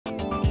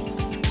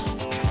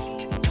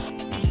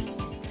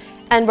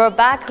And we're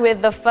back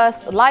with the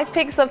first live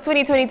picks of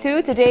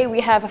 2022. Today we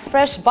have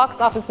fresh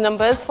box office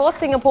numbers for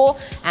Singapore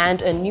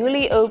and a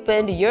newly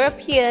opened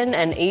European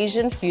and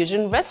Asian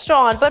fusion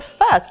restaurant. But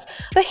first,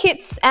 the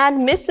hits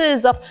and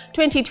misses of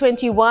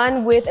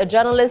 2021 with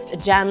journalist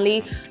Jan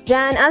Lee.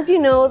 Jan, as you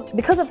know,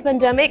 because of the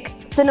pandemic,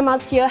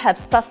 cinemas here have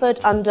suffered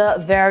under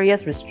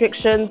various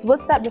restrictions.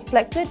 Was that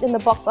reflected in the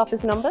box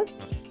office numbers?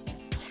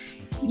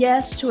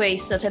 Yes, to a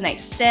certain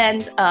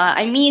extent.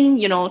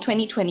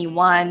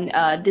 2021,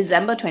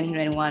 December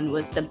 2021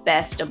 was the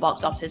best the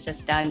box office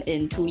has done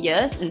in 2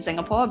 years in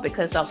Singapore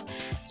because of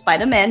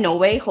Spider-Man No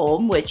Way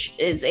Home, which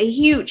is a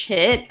huge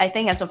hit. I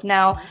think as of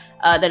now,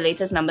 the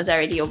latest numbers are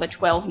already over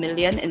 12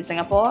 million in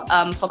Singapore.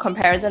 For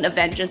comparison,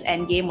 Avengers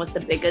Endgame was the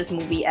biggest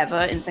movie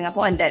ever in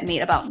Singapore, and that made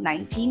about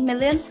 19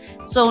 million.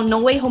 So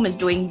No Way Home is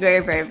doing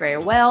very, very, very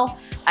well.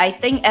 I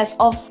think as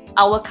of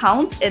our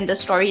count in the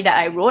story that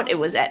I wrote, it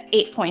was at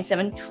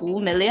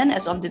 8.72 million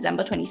as of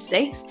December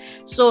 26.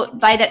 So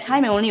by that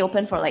time, it only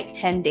opened for like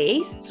 10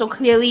 days. So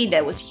clearly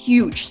there was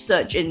huge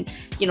surge in,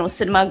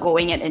 cinema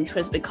going and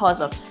interest because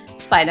of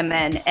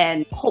Spider-Man,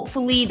 and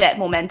hopefully that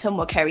momentum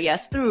will carry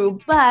us through.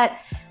 But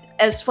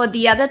as for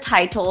the other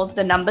titles,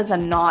 the numbers are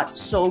not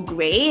so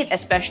great,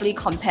 especially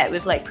compared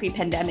with like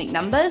pre-pandemic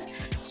numbers.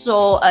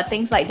 So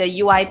things like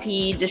the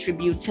UIP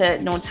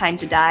distributed No Time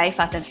to Die,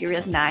 Fast and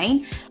Furious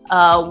 9,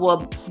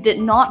 did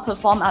not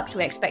perform up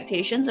to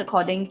expectations,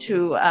 according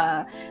to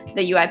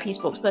the UIP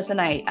spokesperson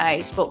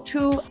I spoke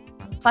to.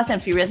 Fast and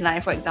Furious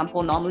 9, for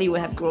example, normally would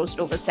have grossed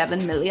over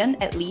 7 million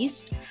at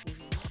least.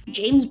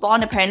 James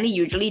Bond apparently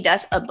usually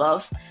does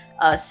above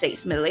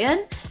 6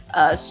 million.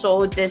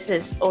 So this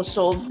is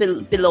also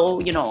below,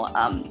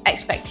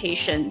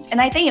 expectations. And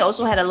I think it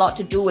also had a lot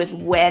to do with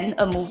when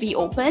a movie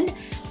opened.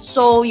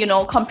 So,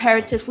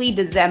 comparatively,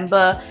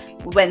 December,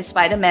 when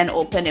Spider-Man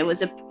opened, it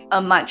was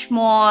a much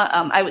more,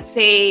 I would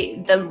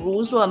say the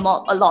rules were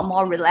a lot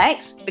more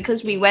relaxed,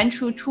 because we went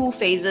through 2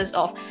 phases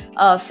of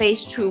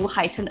phase 2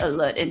 heightened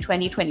alert in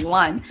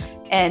 2021.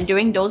 And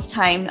during those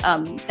times,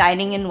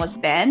 dining in was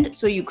banned,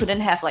 so you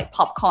couldn't have like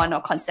popcorn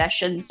or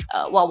concessions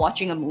while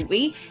watching a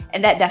movie,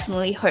 and that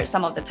definitely hurt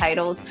some of the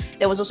titles.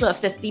 There was also a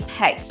 50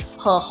 pax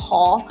per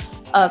hall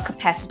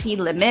capacity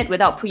limit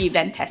without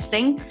pre-event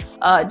testing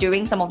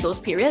during some of those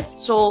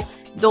periods. So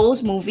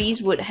those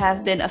movies would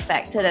have been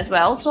affected as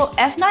well. So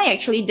F9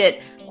 actually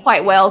did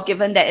quite well,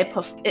 given that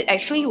it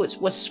actually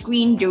was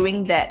screened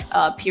during that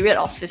period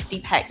of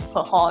 50 pax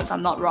per hall, if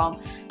I'm not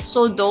wrong.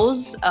 So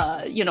those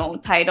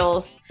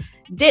titles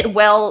did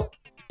well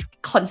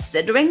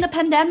considering the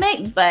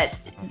pandemic, but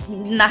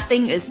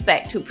nothing is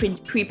back to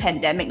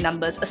pre-pandemic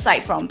numbers,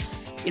 aside from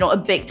a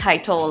big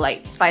title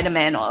like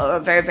Spider-Man or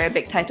a very, very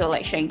big title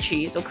like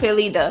Shang-Chi. So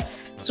clearly the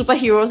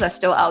superheroes are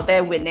still out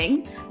there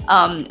winning.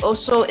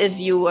 Also, if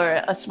you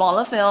were a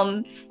smaller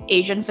film,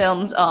 Asian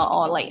films,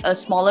 or like a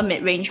smaller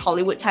mid-range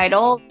Hollywood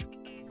title,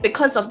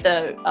 because of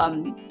the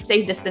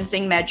safe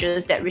distancing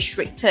measures that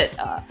restricted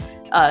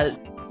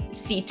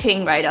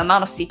seating, right, the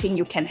amount of seating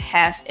you can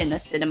have in a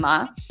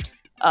cinema,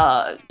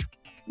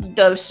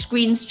 the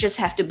screens just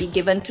have to be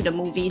given to the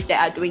movies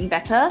that are doing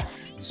better.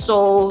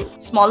 So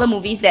smaller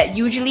movies that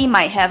usually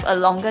might have a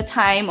longer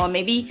time, or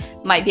maybe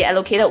might be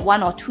allocated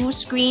 1 or 2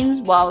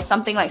 screens, while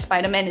something like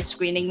Spider-Man is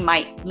screening,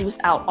 might lose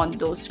out on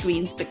those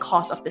screens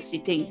because of the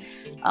seating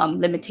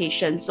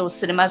limitations. So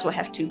cinemas will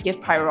have to give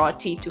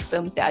priority to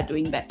films that are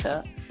doing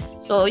better.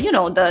 So,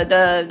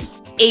 the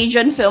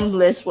Asian film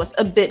list was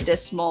a bit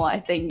dismal, I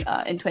think,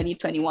 in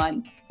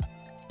 2021.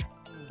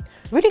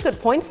 Really good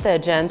points there,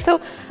 Jen.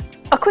 So,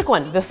 a quick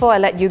one before I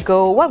let you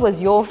go. What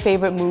was your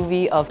favorite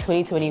movie of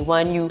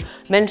 2021? You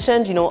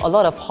mentioned, a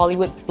lot of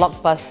Hollywood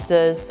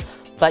blockbusters,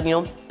 but,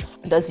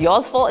 does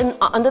yours fall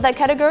under that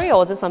category, or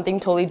was it something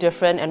totally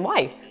different, and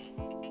why?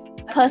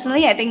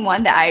 Personally, I think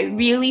one that I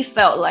really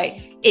felt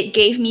like it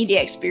gave me the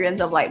experience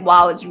of like,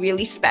 wow, it's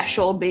really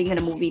special being in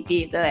a movie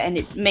theater, and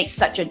it makes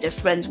such a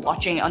difference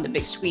watching it on the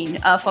big screen.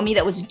 For me,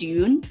 that was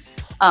Dune,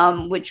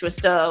 which was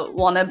the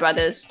Warner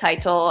Brothers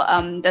title.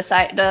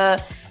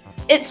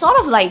 It's sort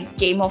of like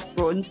Game of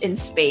Thrones in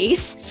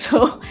space,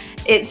 so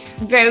it's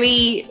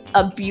very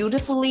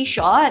beautifully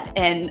shot,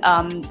 and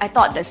I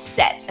thought the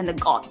sets and the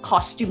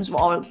costumes were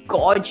all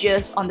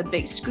gorgeous on the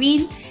big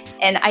screen,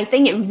 and I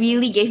think it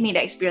really gave me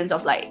the experience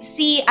of like,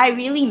 see, I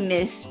really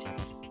missed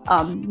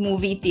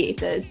movie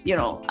theaters.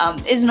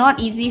 It's not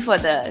easy for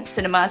the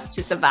cinemas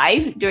to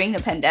survive during the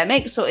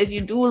pandemic. So if you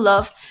do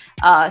love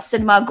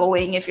cinema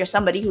going, if you're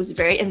somebody who's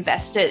very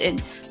invested in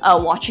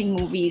watching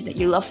movies, and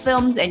you love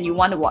films and you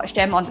want to watch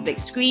them on the big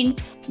screen,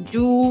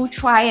 do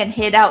try and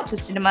head out to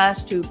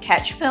cinemas to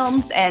catch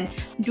films, and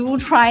do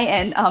try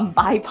and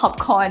buy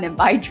popcorn and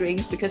buy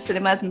drinks, because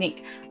cinemas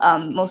make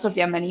most of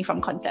their money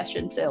from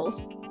concession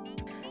sales.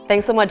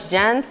 Thanks so much,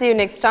 Jan. See you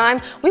next time.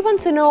 We want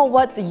to know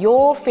what's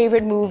your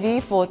favorite movie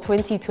for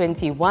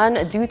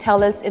 2021. Do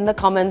tell us in the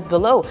comments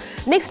below.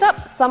 Next up,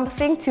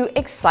 something to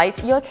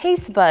excite your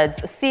taste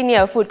buds.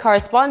 Senior food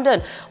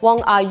correspondent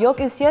Wong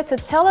Ah-yok is here to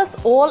tell us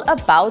all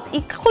about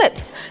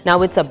Eclipse.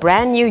 Now, it's a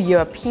brand new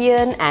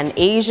European and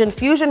Asian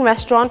fusion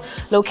restaurant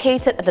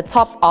located at the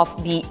top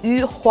of the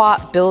Yu Hua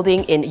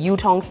building in Yu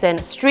Tong Sen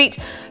Street.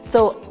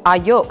 So,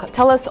 Ah-yok,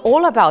 tell us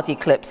all about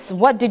Eclipse.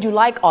 What did you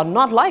like or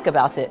not like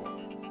about it?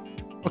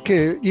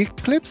 Okay,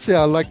 Eclipse,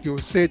 like you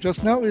said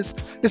just now, is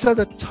at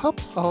the top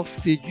of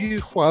the Yu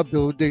Hua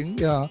building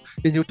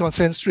in Yu Tong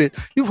Sen Street.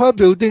 Yu Hua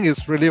building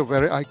is really a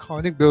very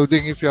iconic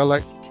building. If you're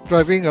like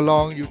driving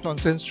along Yu Tong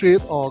Sen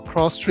Street or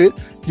Cross Street,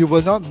 you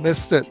will not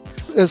miss it.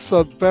 It's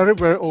a very,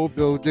 very old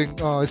building.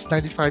 It's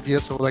 95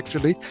 years old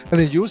actually,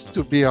 and it used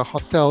to be a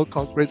hotel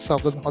called Great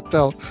Southern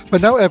Hotel.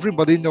 But now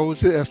everybody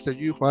knows it as the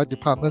Yu Hua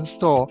department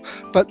store.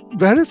 But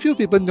very few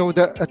people know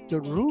that at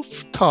the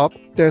rooftop,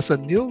 there's a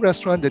new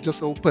restaurant that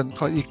just opened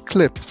called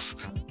Eclipse.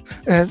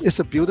 And it's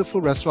a beautiful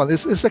restaurant.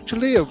 It's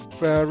actually a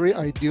very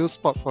ideal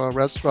spot for a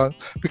restaurant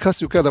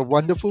because you get a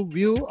wonderful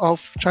view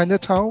of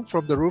Chinatown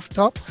from the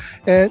rooftop.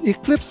 And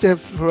Eclipse,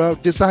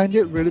 they've designed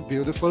it really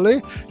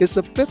beautifully. It's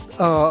a bit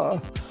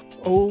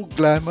old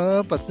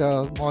glamour, but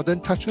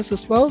modern touches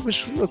as well,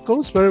 which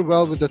goes very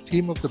well with the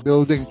theme of the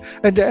building.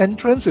 And the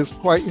entrance is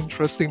quite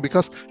interesting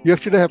because you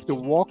actually have to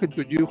walk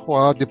into Yu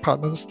Hua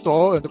department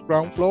store on the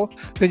ground floor,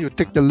 then you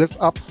take the lift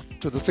up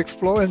to the 6th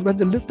floor, and when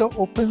the lift door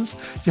opens,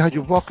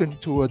 you walk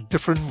into a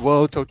different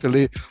world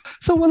totally.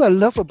 So what I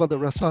love about the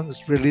restaurant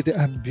is really the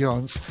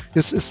ambience.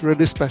 It's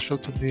really special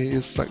to me.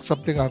 It's like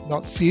something I've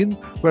not seen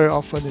very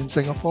often in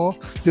Singapore.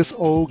 This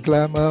old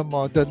glamour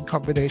modern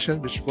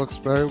combination, which works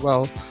very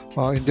well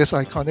in this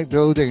iconic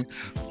building.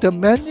 The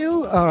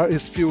menu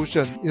is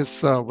fusion.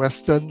 It's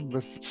Western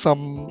with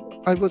some,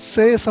 I would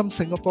say, some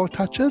Singapore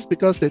touches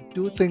because they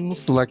do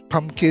things like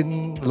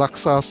pumpkin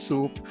laksa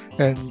soup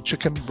and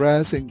chicken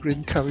breast in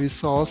green curry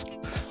sauce.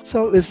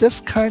 So it's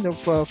this kind of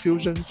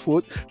fusion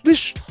food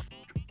which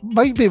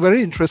might be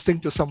very interesting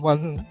to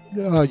someone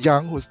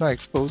young who's not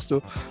exposed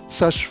to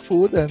such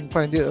food and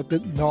find it a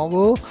bit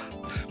novel.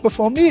 But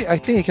for me, I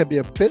think it can be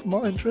a bit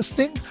more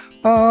interesting.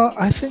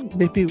 I think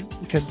maybe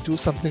we can do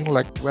something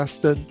like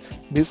Western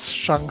meets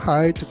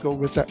Shanghai to go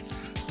with that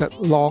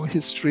long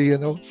history,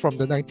 from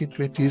the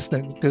 1920s,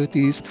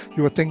 1930s.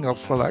 You would think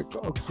of like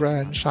a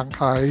grand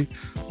Shanghai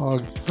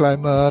or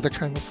glamour, that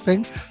kind of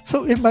thing.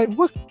 So it might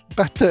work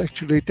better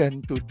actually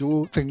than to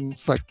do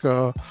things like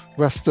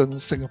Western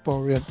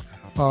Singaporean.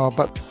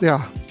 But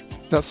yeah,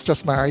 that's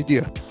just my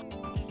idea.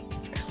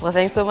 Well,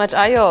 thanks so much,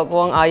 Ah-yok.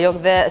 Wong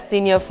Ah-yok there,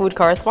 senior food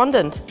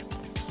correspondent.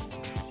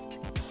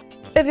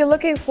 If you're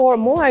looking for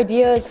more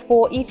ideas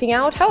for eating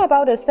out, how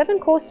about a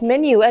 7-course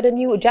menu at a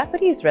new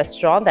Japanese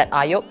restaurant that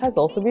Ah-yok has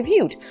also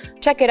reviewed?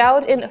 Check it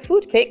out in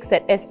food pics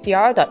at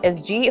str.sg/live.